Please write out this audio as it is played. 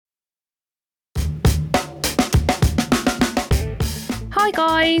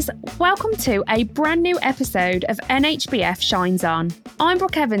Hi guys, welcome to a brand new episode of NHBF Shines On. I'm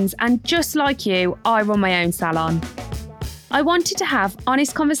Brooke Evans and just like you, I run my own salon. I wanted to have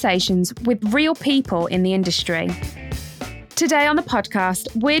honest conversations with real people in the industry. Today on the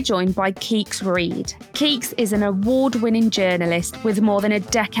podcast, we're joined by Keeks Reid. Keeks is an award-winning journalist with more than a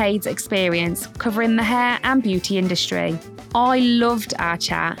decade's experience covering the hair and beauty industry. I loved our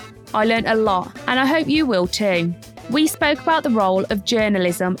chat. I learnt a lot and I hope you will too. We spoke about the role of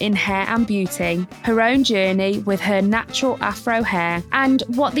journalism in hair and beauty, her own journey with her natural afro hair, and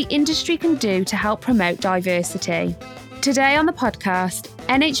what the industry can do to help promote diversity. Today on the podcast,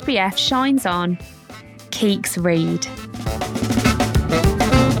 NHBF Shines On, Keeks Reid.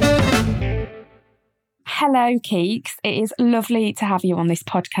 Hello, Keeks. It is lovely to have you on this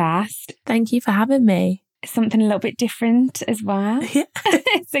podcast. Thank you for having me. Something a little bit different as well. Yeah.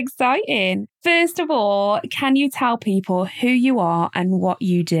 It's exciting. First of all, can you tell people who you are and what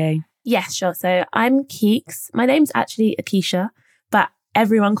you do? Yes, sure. So I'm Keeks. My name's actually Akeisha, but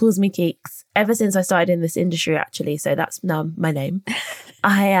everyone calls me Keeks ever since I started in this industry, actually. So that's now my name.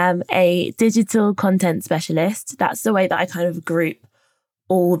 I am a digital content specialist. That's the way that I kind of group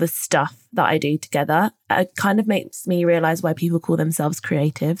all the stuff that I do together. It kind of makes me realize why people call themselves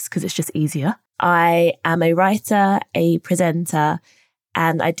creatives, because it's just easier. I am a writer, a presenter,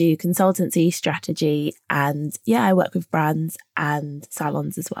 and I do consultancy, strategy, and I work with brands and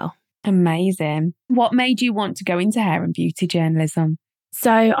salons as well. Amazing. What made you want to go into hair and beauty journalism? So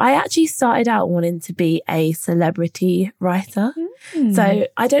I actually started out wanting to be a celebrity writer. So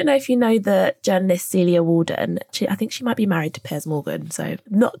I don't know if you know the journalist Celia Walden. I think she might be married to Piers Morgan, so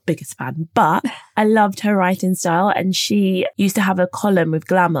not the biggest fan, but I loved her writing style. And she used to have a column with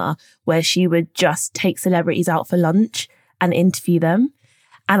Glamour where she would just take celebrities out for lunch and interview them.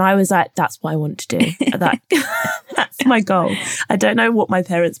 And I was like, that's what I want to do. That's my goal. I don't know what my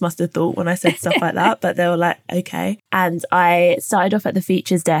parents must have thought when I said stuff like that, but they were like, okay. And I started off at the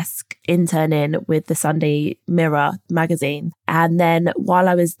features desk interning with the Sunday Mirror magazine. And then while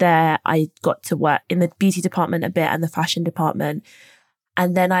I was there, I got to work in the beauty department a bit and the fashion department.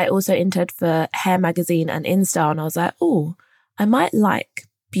 And then I also interned for Hair Magazine and InStyle. And I was like, oh, I might like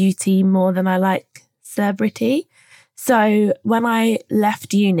beauty more than I like celebrity. So when I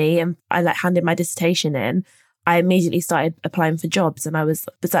left uni and I handed my dissertation in, I immediately started applying for jobs. And I was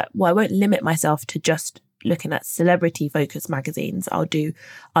like, well, I won't limit myself to just looking at celebrity focused magazines. I'll do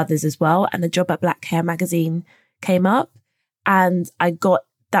others as well. And a job at Black Hair Magazine came up and I got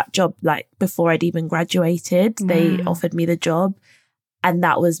that job before I'd even graduated. Wow. They offered me the job. And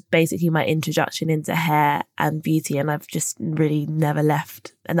that was basically my introduction into hair and beauty. And I've just really never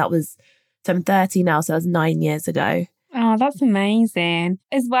left. And so I'm 30 now, so that was 9 years ago. Oh, that's amazing.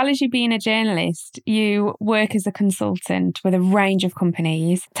 As well as you being a journalist, you work as a consultant with a range of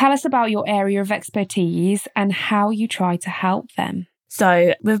companies. Tell us about your area of expertise and how you try to help them.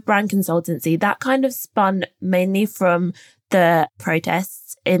 So with brand consultancy, that kind of spun mainly from the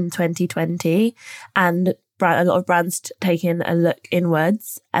protests in 2020 and a lot of brands taking a look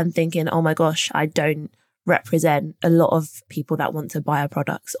inwards and thinking, oh my gosh, I don't represent a lot of people that want to buy our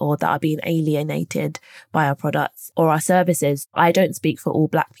products or that are being alienated by our products or our services. I don't speak for all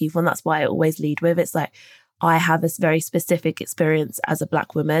Black people, and that's why I always lead with it's like I have a very specific experience as a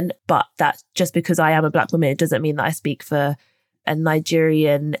Black woman, but that just because I am a Black woman, it doesn't mean that I speak for a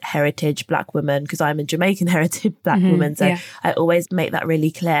Nigerian heritage Black woman, because I'm a Jamaican heritage Black woman. So I always make that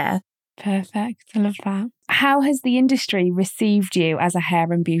really clear. Perfect. I love that. How has the industry received you as a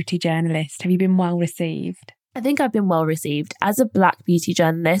hair and beauty journalist? Have you been well received? I think I've been well received. As a Black beauty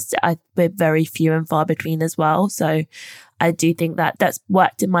journalist, we're very few and far between as well. So I do think that that's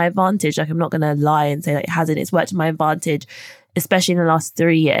worked in my advantage. I'm not going to lie and say that it hasn't. It's worked in my advantage, especially in the last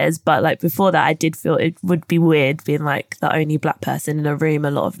 3 years. But before that, I did feel it would be weird being the only Black person in a room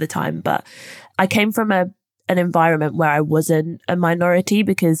a lot of the time. But I came from an environment where I wasn't a minority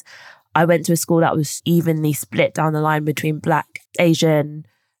because I went to a school that was evenly split down the line between Black, Asian,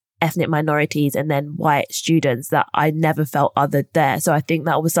 ethnic minorities, and then white students that I never felt othered there. So I think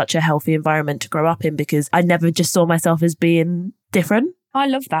that was such a healthy environment to grow up in because I never just saw myself as being different. I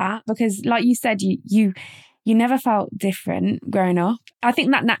love that because like you said, you never felt different growing up. I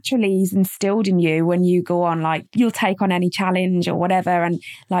think that naturally is instilled in you when you go on, you'll take on any challenge or whatever and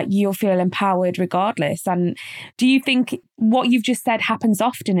you'll feel empowered regardless. And do you think what you've just said happens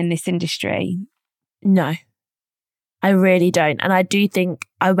often in this industry? No, I really don't. And I do think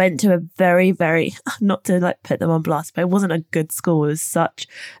I went to a very, very, not to put them on blast, but it wasn't a good school. It was such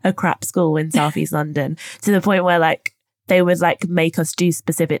a crap school in Southeast London to the point where they would like make us do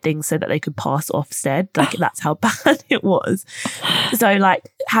specific things so that they could pass Ofsted. Like that's how bad it was. So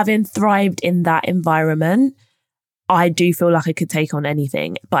like having thrived in that environment, I do feel like I could take on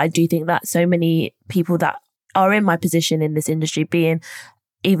anything. But I do think that so many people that are in my position in this industry, being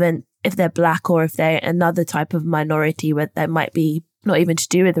even if they're Black or if they're another type of minority where they might be not even to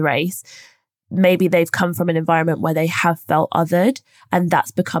do with race, maybe they've come from an environment where they have felt othered and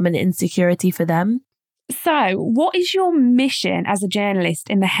that's become an insecurity for them. So what is your mission as a journalist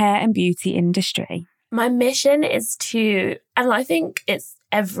in the hair and beauty industry? My mission is to, and I think it's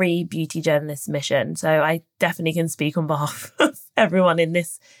every beauty journalist's mission, so I definitely can speak on behalf of everyone in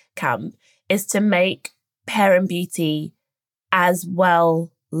this camp, is to make hair and beauty as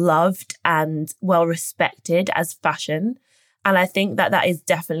well loved and well respected as fashion. And I think that that is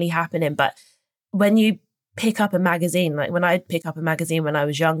definitely happening. But when you pick up a magazine, like when I'd pick up a magazine when I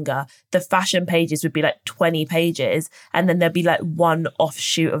was younger, the fashion pages would be like 20 pages and then there'd be like one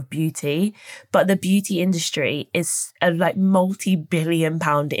offshoot of beauty. But the beauty industry is a like multi-billion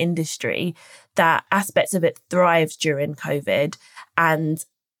pound industry that aspects of it thrived during COVID and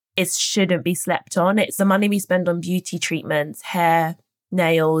it shouldn't be slept on. It's the money we spend on beauty treatments, hair,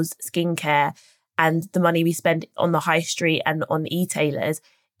 nails, skincare, and the money we spend on the high street and on e-tailers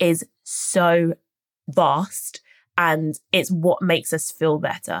is so vast, and it's what makes us feel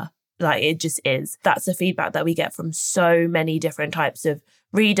better. Like it just is. That's the feedback that we get from so many different types of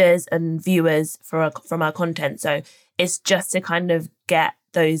readers and viewers from our content. So it's just to kind of get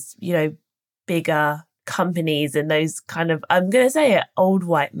those, you know, bigger companies and those kind of, I'm going to say it, old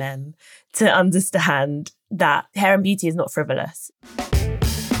white men to understand that hair and beauty is not frivolous.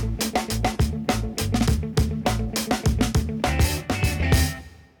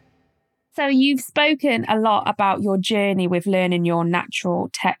 So you've spoken a lot about your journey with learning your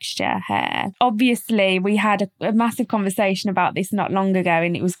natural texture hair. Obviously, we had a massive conversation about this not long ago,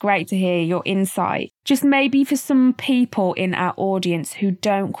 and it was great to hear your insight. Just maybe for some people in our audience who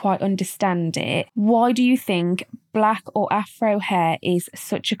don't quite understand it, why do you think Black or Afro hair is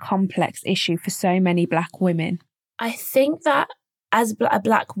such a complex issue for so many Black women? I think that as a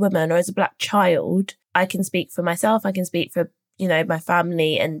Black woman or as a Black child, I can speak for myself, I can speak for, you know, my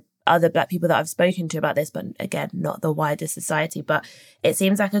family and other Black people that I've spoken to about this, but again, not the wider society. But it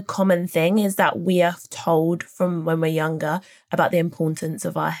seems like a common thing is that we are told from when we're younger about the importance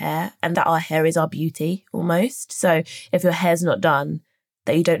of our hair and that our hair is our beauty almost. So if your hair's not done,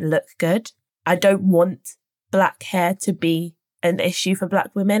 that you don't look good. I don't want Black hair to be an issue for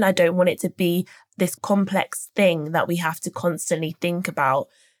Black women. I don't want it to be this complex thing that we have to constantly think about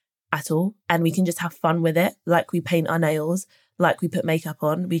at all. And we can just have fun with it, like we paint our nails, like we put makeup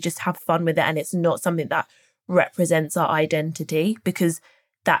on. We just have fun with it, and it's not something that represents our identity, because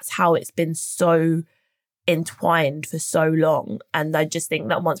that's how it's been so entwined for so long. And I just think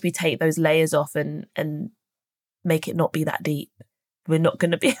that once we take those layers off and make it not be that deep, we're not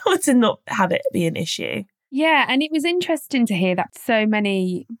going to be able to not have it be an issue. Yeah, and it was interesting to hear that so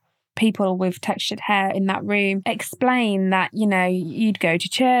many people with textured hair in that room explain that, you know, you'd go to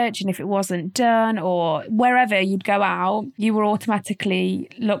church and if it wasn't done or wherever you'd go out, you were automatically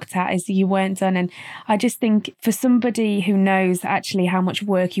looked at as you weren't done. And I just think for somebody who knows actually how much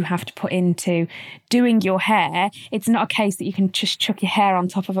work you have to put into doing your hair, it's not a case that you can just chuck your hair on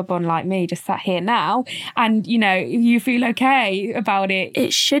top of a bun like me, just sat here now, and, you know, you feel okay about it.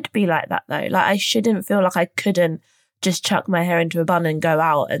 It should be like that though. Like I shouldn't feel like I couldn't just chuck my hair into a bun and go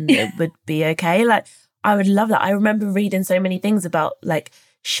out and it would be okay. Like I would love that. I remember reading so many things about like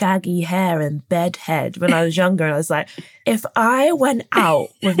shaggy hair and bedhead when I was younger, and I was like, if I went out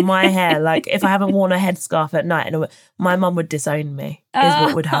with my hair, like if I haven't worn a headscarf at night, and my mum would disown me, is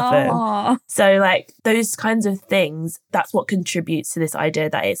what would happen. So like those kinds of things, that's what contributes to this idea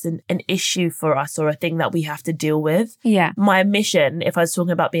that it's an issue for us or a thing that we have to deal with. Yeah. My mission, if I was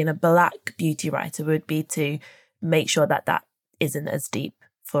talking about being a Black beauty writer, would be to make sure that that isn't as deep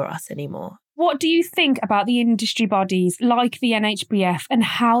for us anymore. What do you think about the industry bodies like the NHBF and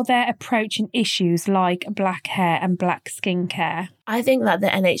how they're approaching issues like Black hair and Black skincare? I think that the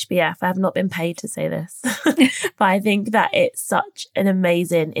NHBF, I have not been paid to say this, but I think that it's such an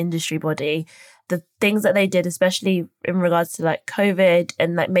amazing industry body. The things that they did, especially in regards to like COVID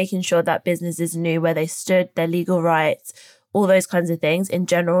and like making sure that businesses knew where they stood, their legal rights, all those kinds of things in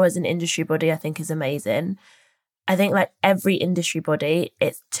general as an industry body, I think is amazing. I think like every industry body,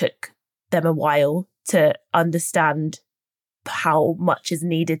 it took them a while to understand how much is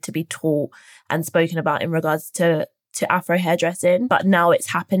needed to be taught and spoken about in regards to Afro hairdressing. But now it's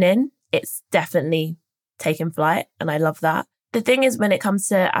happening. It's definitely taken flight, and I love that. The thing is, when it comes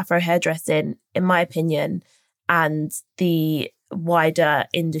to Afro hairdressing, in my opinion, and the wider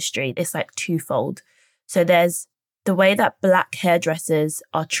industry, it's like twofold. So there's the way that Black hairdressers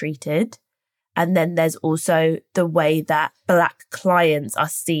are treated, and then there's also the way that Black clients are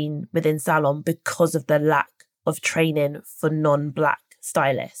seen within salon because of the lack of training for non-Black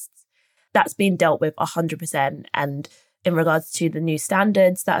stylists. That's been dealt with 100%. And in regards to the new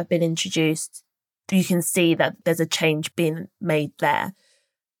standards that have been introduced, you can see that there's a change being made there.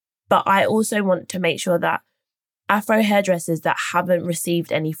 But I also want to make sure that Afro hairdressers that haven't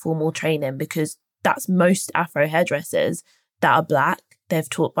received any formal training, because that's most Afro hairdressers that are Black, they've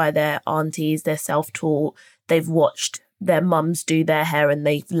taught by their aunties, they're self-taught, they've watched their mums do their hair and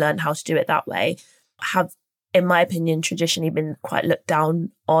they've learned how to do it that way, have, in my opinion, traditionally been quite looked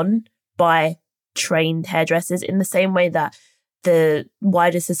down on by trained hairdressers, in the same way that the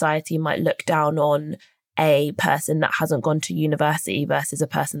wider society might look down on a person that hasn't gone to university versus a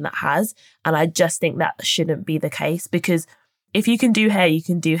person that has. And I just think that shouldn't be the case, because if you can do hair, you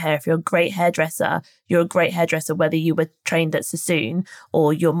can do hair. If you're a great hairdresser, you're a great hairdresser, whether you were trained at Sassoon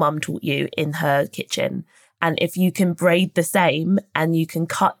or your mum taught you in her kitchen. And if you can braid the same and you can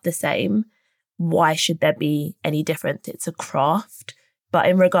cut the same, why should there be any difference? It's a craft. But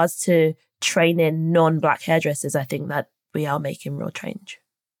in regards to training non-Black hairdressers, I think that we are making real change.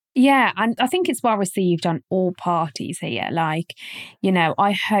 Yeah, and I think it's well received on all parties here. Like, you know,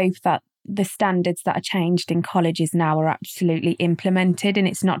 I hope that the standards that are changed in colleges now are absolutely implemented and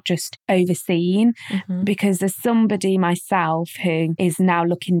it's not just overseen. Because as somebody myself who is now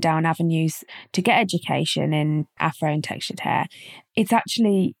looking down avenues to get education in Afro and textured hair, it's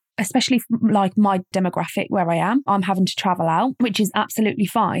actually, especially like my demographic where I am, I'm having to travel out, which is absolutely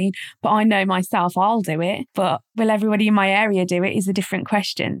fine. But I know myself, I'll do it. But will everybody in my area do it is a different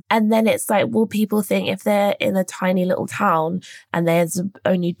question. And then it's like, will people think if they're in a tiny little town and there's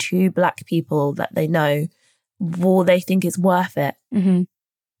only 2 Black people that they know, will they think it's worth it?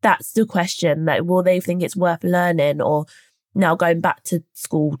 That's the question. Like, will they think it's worth learning, or now going back to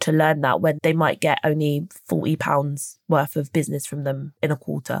school to learn that when they might get only £40 worth of business from them in a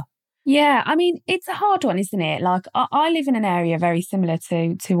quarter? Yeah, I mean, it's a hard one, isn't it? Like, I live in an area very similar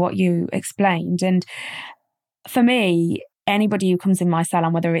to what you explained. And for me, anybody who comes in my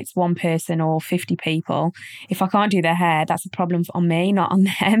salon, whether it's one person or 50 people, if I can't do their hair, that's a problem on me, not on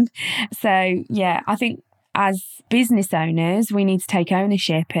them. So, yeah, I think as business owners, we need to take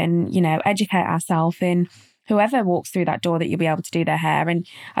ownership and, you know, educate ourselves in whoever walks through that door that you'll be able to do their hair. And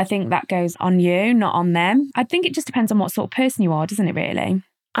I think that goes on you, not on them. I think it just depends on what sort of person you are, doesn't it, really?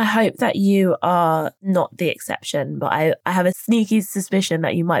 I hope that you are not the exception, but I have a sneaky suspicion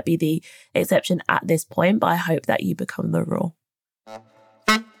that you might be the exception at this point, but I hope that you become the rule.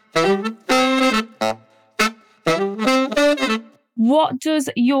 What does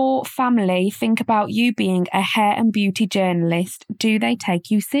your family think about you being a hair and beauty journalist? Do they take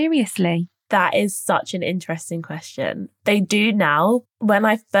you seriously? That is such an interesting question. They do now. When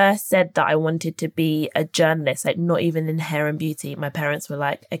I first said that I wanted to be a journalist, like not even in hair and beauty, my parents were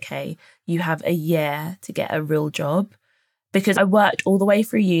like, okay, you have a year to get a real job. Because I worked all the way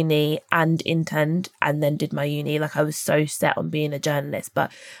through uni and interned and then did my uni. Like, I was so set on being a journalist.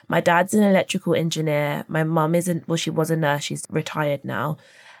 But my dad's an electrical engineer. My mum isn't, well, she was a nurse. She's retired now.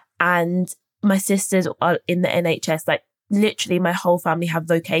 And my sisters are in the NHS, like, literally my whole family have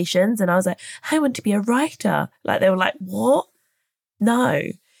vocations. And I was like, I want to be a writer. Like, they were like, what? No.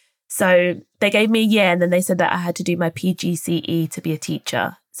 So they gave me a year and then they said that I had to do my PGCE to be a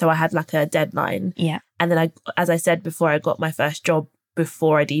teacher. So I had like a deadline. Yeah. And then as I said before, I got my first job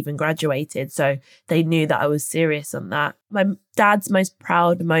before I'd even graduated. So they knew that I was serious on that. My dad's most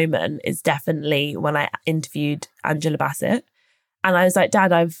proud moment is definitely when I interviewed Angela Bassett. And I was like,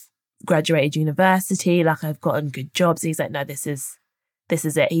 Dad, I've graduated university, like I've gotten good jobs. He's like, no, this is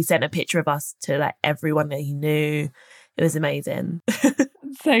it. He sent a picture of us to like everyone that he knew. It was amazing.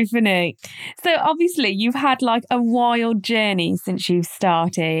 So funny. So obviously you've had like a wild journey since you've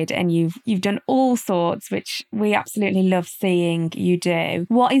started, and you've done all sorts, which we absolutely love seeing you do.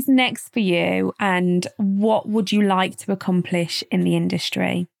 What is next for you, and what would you like to accomplish in the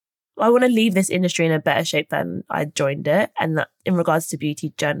industry? I want to leave this industry in a better shape than I joined it, and that in regards to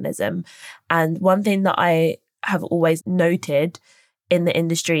beauty journalism. And one thing that I have always noted in the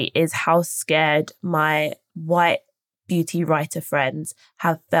industry is how scared my white beauty writer friends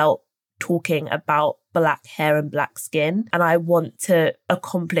have felt talking about Black hair and Black skin. And I want to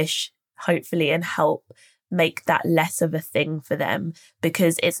accomplish, hopefully, and help make that less of a thing for them,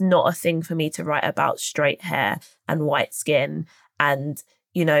 because it's not a thing for me to write about straight hair and white skin and,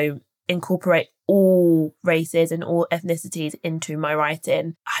 you know, incorporate all races and all ethnicities into my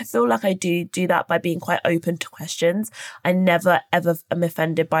writing. I feel like I do that by being quite open to questions. I never, ever am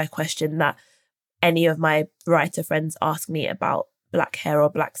offended by a question that any of my writer friends ask me about black hair or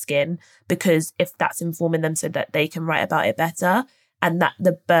black skin, because if that's informing them so that they can write about it better, and that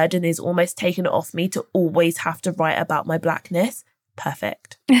the burden is almost taken off me to always have to write about my blackness,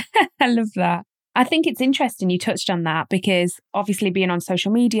 perfect. I love that. I think it's interesting you touched on that, because obviously being on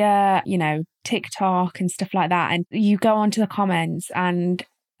social media, you know, TikTok and stuff like that, and you go onto the comments and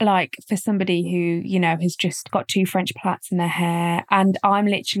like for somebody who, you know, has just got 2 French plaits in their hair, and I'm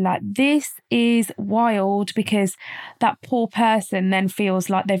literally like, this is wild, because that poor person then feels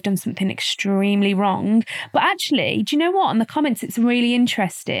like they've done something extremely wrong. But actually, do you know what? On the comments, it's really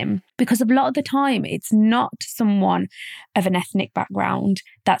interesting, because a lot of the time it's not someone of an ethnic background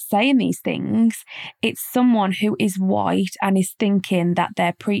that's saying these things. It's someone who is white and is thinking that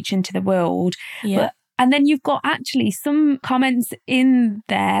they're preaching to the world. Yeah. And then you've got actually some comments in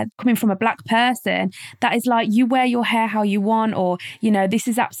there coming from a black person that is like, you wear your hair how you want, or, you know, this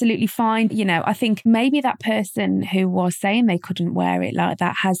is absolutely fine. You know, I think maybe that person who was saying they couldn't wear it like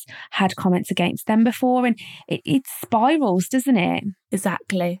that has had comments against them before, and it spirals, doesn't it?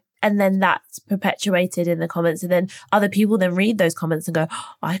 Exactly. And then that's perpetuated in the comments. And then other people then read those comments and go, oh,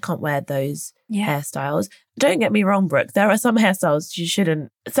 I can't wear those hairstyles. Don't get me wrong, Brooke. There are some hairstyles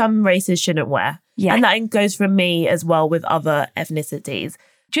some races shouldn't wear. Yeah. And that goes for me as well with other ethnicities.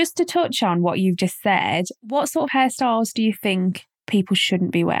 Just to touch on what you've just said, what sort of hairstyles do you think people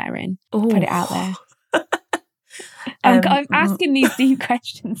shouldn't be wearing? Ooh. Put it out there. I'm asking these deep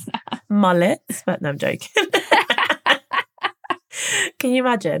questions now. Mullets, but no, I'm joking. Can you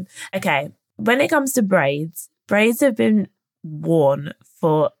imagine? Okay, when it comes to braids have been worn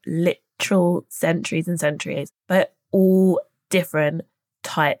for literal centuries and centuries by all different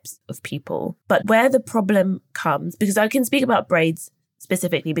types of people. But where the problem comes, because I can speak about braids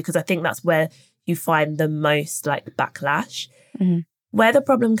specifically because I think that's where you find the most like backlash. Mm-hmm. Where the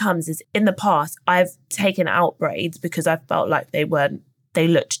problem comes is, in the past, I've taken out braids because I felt like they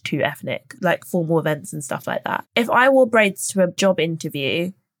looked too ethnic, like formal events and stuff like that. If I wore braids to a job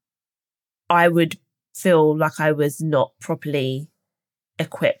interview, I would feel like I was not properly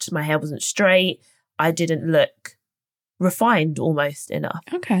equipped. My hair wasn't straight. I didn't look refined almost enough.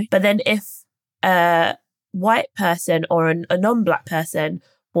 Okay. But then if a white person or a non-black person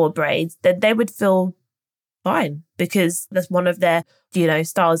wore braids, then they would feel fine because that's one of their, you know,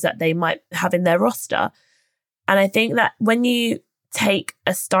 styles that they might have in their roster. And I think that when you take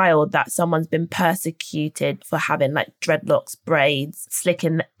a style that someone's been persecuted for having, like dreadlocks, braids,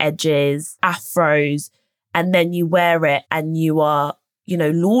 slicking the edges, afros, and then you wear it and you are, you know,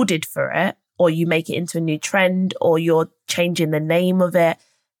 lauded for it, or you make it into a new trend, or you're changing the name of it,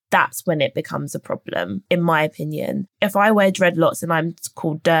 that's when it becomes a problem, in my opinion. If I wear dreadlocks and I'm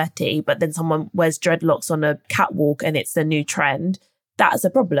called dirty, but then someone wears dreadlocks on a catwalk and it's the new trend, that's a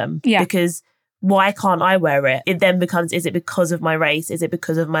problem. Yeah. Because why can't I wear it? It then becomes, is it because of my race? Is it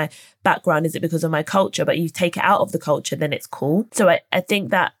because of my background? Is it because of my culture? But you take it out of the culture, then it's cool. So I think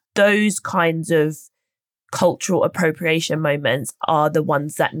that those kinds of cultural appropriation moments are the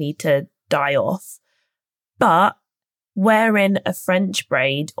ones that need to die off. But wearing a French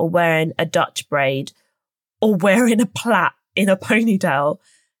braid or wearing a Dutch braid or wearing a plait in a ponytail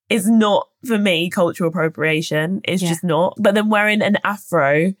is not, for me, cultural appropriation. It's just not. But then wearing an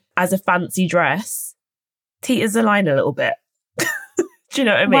afro as a fancy dress teeters the line a little bit. Do you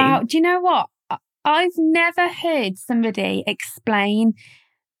know what I mean? Wow. Do you know what? I've never heard somebody explain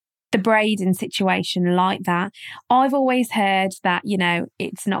the braiding situation like that. I've always heard that, you know,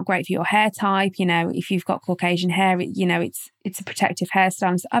 it's not great for your hair type. You know, if you've got Caucasian hair, it's a protective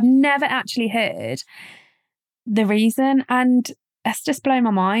hairstyle. So I've never actually heard the reason, and that's just blown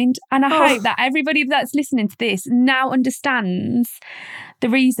my mind. And I hope that everybody that's listening to this now understands the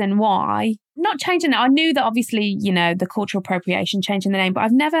reason why. Not changing it. I knew that obviously, you know, the cultural appropriation, changing the name, but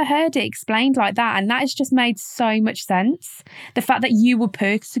I've never heard it explained like that. And that has just made so much sense. The fact that you were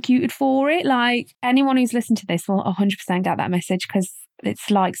persecuted for it, like anyone who's listened to this will 100% get that message, because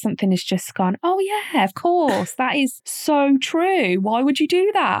it's like something has just gone, oh yeah, of course, that is so true. Why would you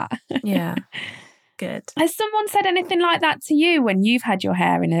do that? Yeah. Good. Has someone said anything like that to you when you've had your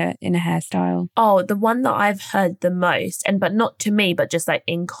hair in a hairstyle? Oh, the one that I've heard the most, but not to me, but just like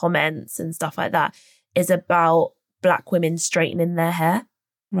in comments and stuff like that, is about black women straightening their hair.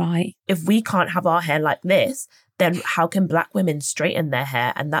 Right. If we can't have our hair like this, then how can black women straighten their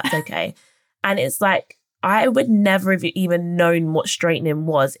hair? And that's okay. And it's like, I would never have even known what straightening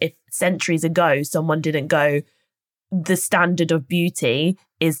was if centuries ago someone didn't go, the standard of beauty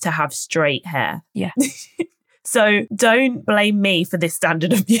is to have straight hair. Yeah. So don't blame me for this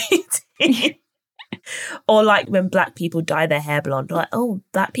standard of beauty. Or like when black people dye their hair blonde, like, oh,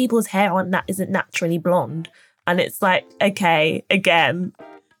 black people's hair isn't naturally blonde. And it's like, okay, again,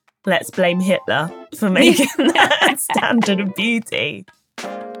 let's blame Hitler for making that standard of beauty.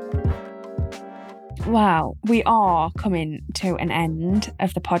 Wow, we are coming to an end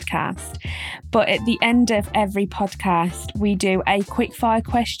of the podcast. But at the end of every podcast, we do a quick-fire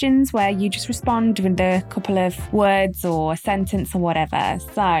questions where you just respond with a couple of words or a sentence or whatever.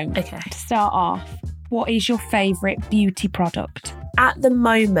 So, to start off, what is your favourite beauty product? At the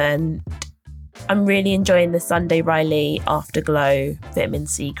moment, I'm really enjoying the Sunday Riley Afterglow Vitamin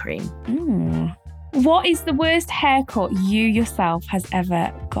C cream. What is the worst haircut you yourself has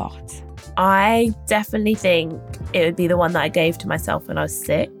ever got? I definitely think it would be the one that I gave to myself when I was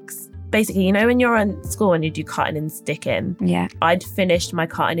 6. Basically, you know when you're in school and you do cutting and sticking? Yeah. I'd finished my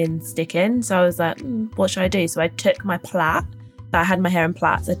cutting and sticking, so I was like, what should I do? So I took my plait, I had my hair in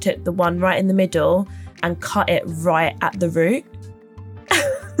plaits, I took the one right in the middle and cut it right at the root.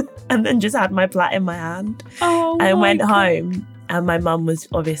 And then just had my plait in my hand. And went home, and my mum was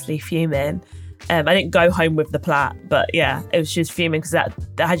obviously fuming. I didn't go home with the plait, but yeah, she was fuming because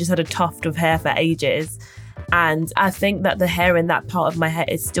I just had a tuft of hair for ages. And I think that the hair in that part of my head,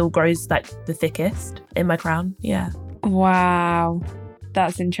 it still grows like the thickest in my crown. Yeah. Wow.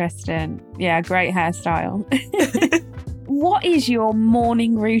 That's interesting. Yeah, great hairstyle. What is your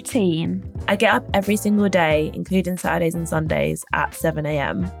morning routine? I get up every single day, including Saturdays and Sundays, at 7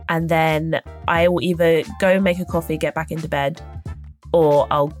 a.m. And then I will either go make a coffee, get back into bed, or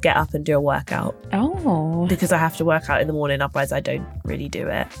I'll get up and do a workout. Oh. Because I have to work out in the morning, otherwise I don't really do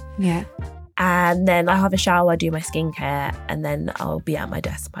it. Yeah. And then I have a shower, do my skincare, and then I'll be at my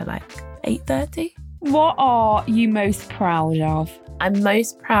desk by like 8:30. What are you most proud of? I'm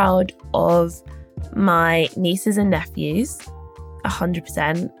most proud of my nieces and nephews,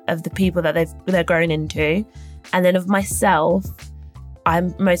 100% of the people that they're grown into. And then of myself,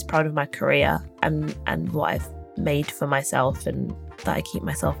 I'm most proud of my career and what I've made for myself, and that I keep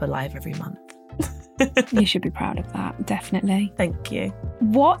myself alive every month. You should be proud of that, definitely. Thank you.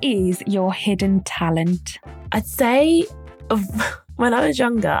 What is your hidden talent? I'd say when I was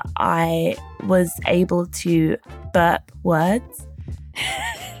younger, I was able to burp words.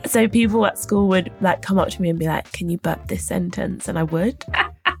 So people at school would like come up to me and be like, can you burp this sentence? And I would.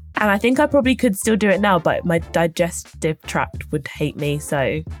 And I think I probably could still do it now, but my digestive tract would hate me,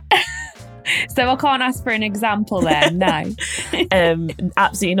 so... So I can't ask for an example then, no.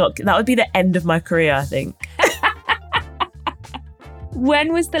 Absolutely not. That would be the end of my career, I think.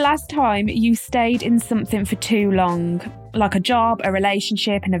 When was the last time you stayed in something for too long? Like a job, a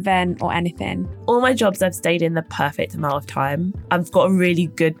relationship, an event, or anything? All my jobs I've stayed in the perfect amount of time. I've got a really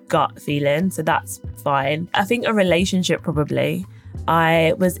good gut feeling, so that's fine. I think a relationship probably.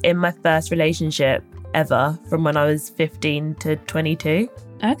 I was in my first relationship ever from when I was 15 to 22.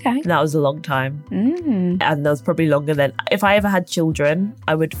 Okay. And that was a long time. And that was probably longer than... If I ever had children,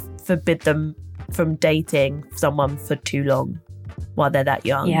 I would forbid them from dating someone for too long while they're that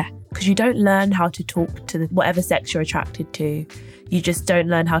young. Yeah. Because you don't learn how to talk to whatever sex you're attracted to. You just don't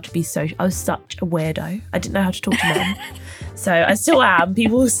learn how to be social. I was such a weirdo. I didn't know how to talk to men. So I still am.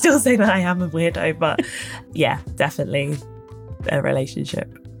 People still say that I am a weirdo. But yeah, definitely a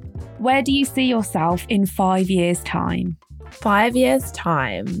relationship. Where do you see yourself in 5 years' time? 5 years'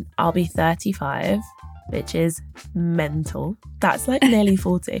 time, I'll be 35, which is mental. That's like nearly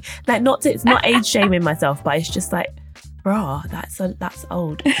 40. Like, it's not age shaming myself, but it's just like, bruh, that's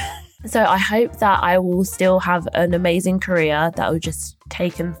old. So I hope that I will still have an amazing career that will just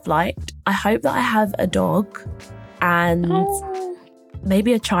take in flight. I hope that I have a dog and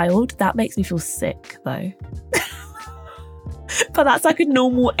maybe a child. That makes me feel sick though. But that's like a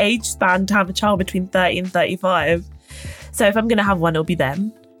normal age span to have a child between 30 and 35. So if I'm going to have one, it'll be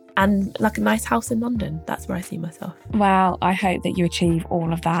them. And like a nice house in London. That's where I see myself. Well, I hope that you achieve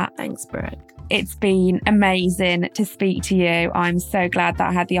all of that. Thanks, Brooke. It's been amazing to speak to you. I'm so glad that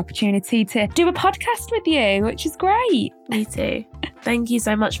I had the opportunity to do a podcast with you, which is great. Me too. Thank you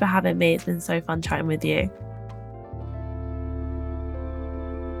so much for having me. It's been so fun chatting with you.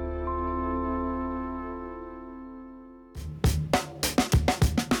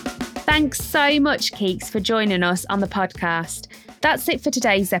 Thanks so much, Keeks, for joining us on the podcast. That's it for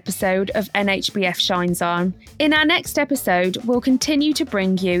today's episode of NHBF Shines On. In our next episode, we'll continue to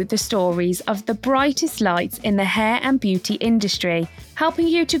bring you the stories of the brightest lights in the hair and beauty industry, helping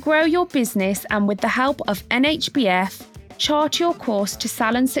you to grow your business and, with the help of NHBF, chart your course to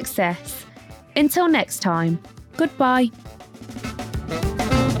salon success. Until next time, Goodbye.